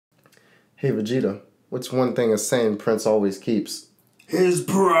Hey Vegeta, what's one thing a sane prince always keeps? His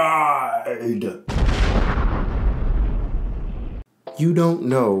pride! You don't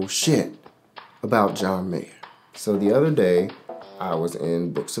know shit about John Mayer. So the other day, I was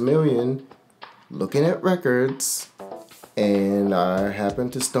in Books A Million looking at records, and I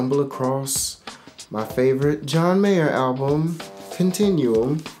happened to stumble across my favorite John Mayer album,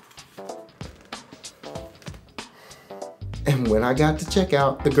 Continuum. And when I got to check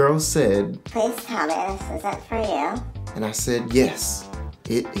out, the girl said, "Please tell me this isn't for you." And I said, yes,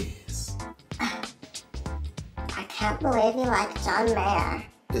 it is. I can't believe you like John Mayer.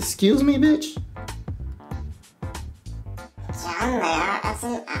 Excuse me, bitch? John Mayer is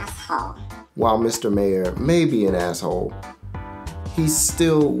an asshole. While Mr. Mayer may be an asshole, he's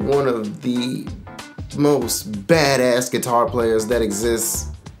still one of the most badass guitar players that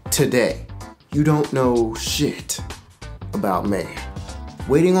exists today. You don't know shit about Mayer.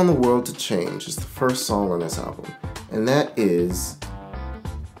 Waiting on the World to Change is the first song on this album, and that is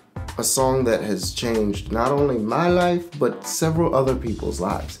a song that has changed not only my life, but several other people's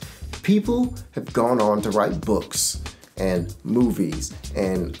lives. People have gone on to write books and movies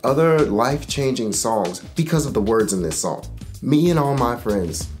and other life-changing songs because of the words in this song. Me and all my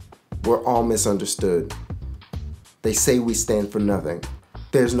friends were all misunderstood. They say we stand for nothing.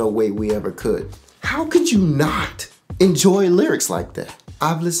 There's no way we ever could. How could you not enjoy lyrics like that?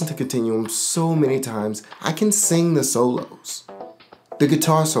 I've listened to Continuum so many times, I can sing the solos, the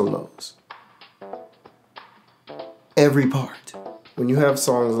guitar solos, every part. When you have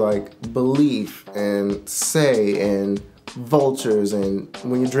songs like Belief and Say and Vultures and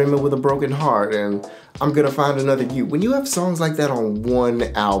When You're Dreaming with a Broken Heart and I'm Gonna Find Another You, when you have songs like that on one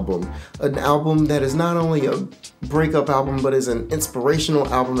album, an album that is not only a breakup album but is an inspirational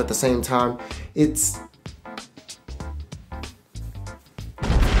album at the same time,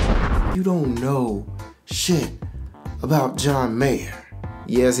 you don't know shit about John Mayer.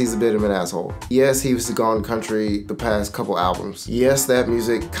 Yes, he's a bit of an asshole. Yes, he's gone country the past couple albums. Yes, that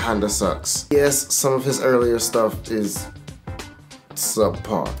music kinda sucks. Yes, some of his earlier stuff is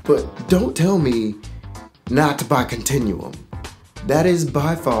subpar. But don't tell me not to buy Continuum. That is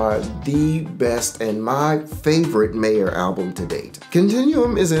by far the best and my favorite Mayer album to date.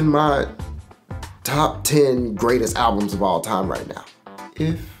 Continuum is in my top 10 greatest albums of all time right now.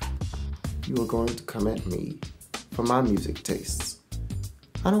 If you are going to come at me for my music tastes,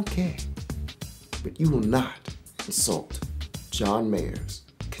 I don't care, but you will not insult John Mayer's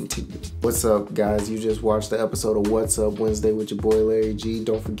Continuum. What's up, guys? You just watched the episode of What's Up Wednesday with your boy Larry G.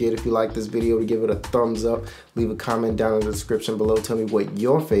 Don't forget, if you like this video, to give it a thumbs up. Leave a comment down in the description below. Tell me what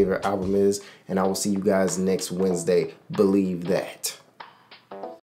your favorite album is, and I will see you guys next Wednesday. Believe that.